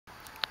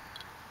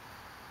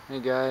Hey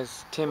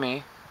guys,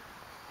 Timmy.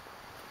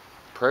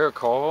 Prayer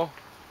call.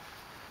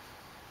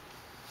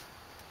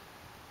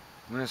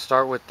 I'm going to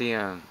start with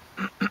the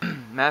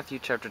Matthew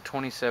chapter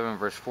 27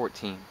 verse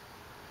 14.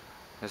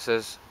 It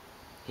says,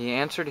 "He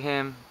answered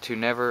him to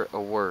never a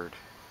word."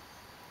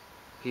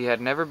 He had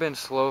never been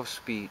slow of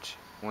speech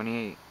when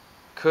he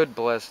could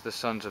bless the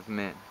sons of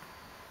men,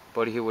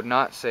 but he would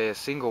not say a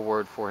single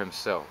word for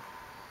himself.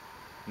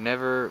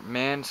 Never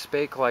man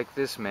spake like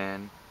this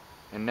man,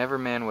 and never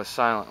man was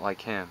silent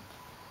like him.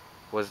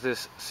 Was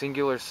this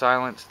singular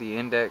silence the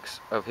index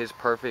of his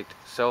perfect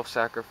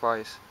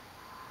self-sacrifice?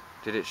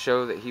 Did it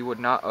show that he would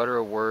not utter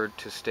a word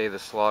to stay the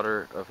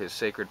slaughter of his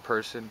sacred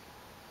person,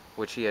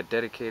 which he had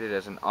dedicated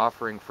as an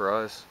offering for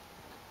us?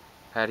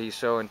 Had he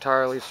so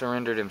entirely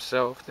surrendered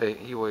himself that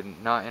he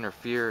would not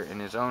interfere in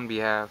his own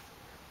behalf,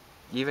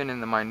 even in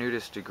the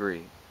minutest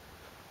degree,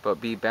 but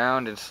be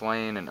bound and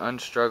slain an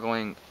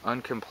unstruggling,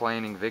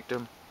 uncomplaining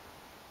victim?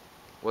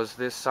 Was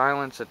this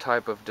silence a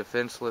type of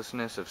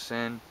defenselessness of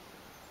sin?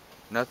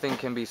 Nothing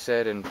can be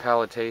said in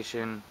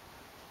palliation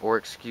or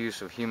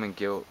excuse of human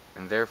guilt,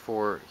 and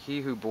therefore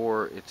he who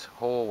bore its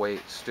whole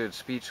weight stood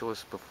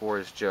speechless before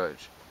his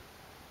judge.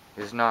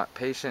 Is not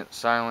patient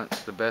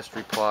silence the best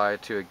reply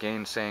to a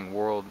gainsaying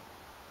world?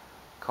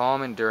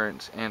 Calm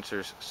endurance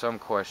answers some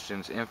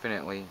questions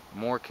infinitely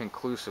more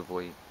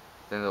conclusively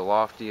than the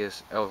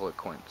loftiest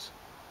eloquence.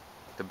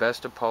 The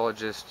best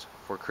apologists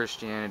for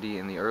Christianity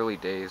in the early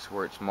days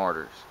were its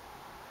martyrs.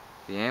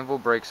 The anvil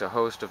breaks a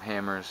host of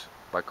hammers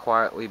by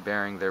quietly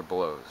bearing their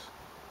blows.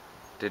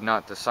 Did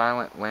not the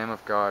silent Lamb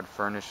of God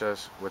furnish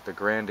us with a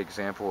grand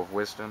example of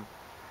wisdom?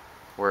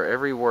 Where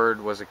every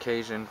word was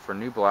occasion for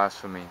new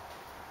blasphemy,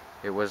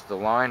 it was the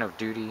line of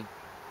duty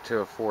to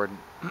afford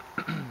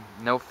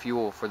no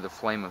fuel for the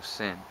flame of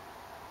sin.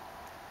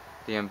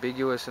 The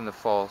ambiguous and the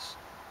false,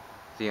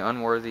 the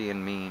unworthy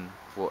and mean,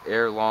 will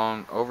ere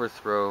long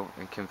overthrow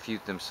and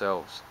confute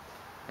themselves,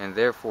 and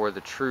therefore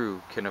the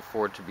true can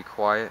afford to be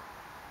quiet,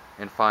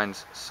 and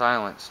finds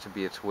silence to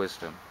be its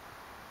wisdom.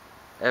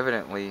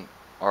 Evidently,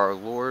 our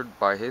Lord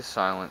by his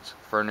silence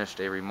furnished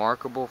a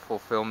remarkable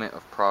fulfillment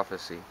of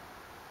prophecy.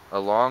 A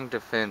long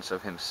defense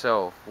of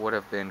himself would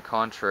have been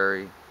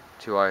contrary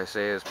to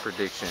Isaiah's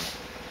prediction.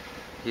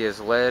 He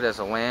is led as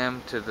a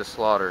lamb to the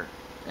slaughter,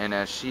 and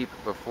as sheep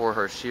before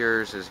her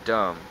shearers is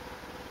dumb,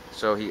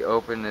 so he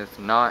openeth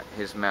not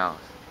his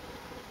mouth.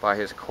 By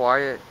his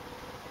quiet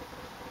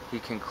he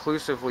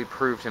conclusively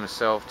proved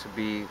himself to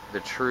be the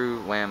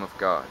true Lamb of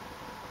God.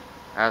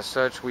 As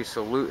such we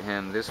salute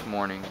him this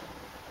morning.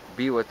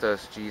 Be with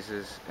us,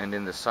 Jesus, and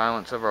in the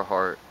silence of our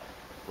heart,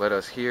 let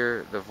us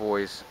hear the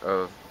voice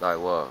of thy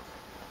love.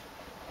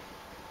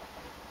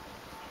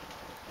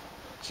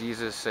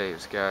 Jesus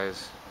saves,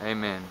 guys.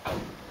 Amen.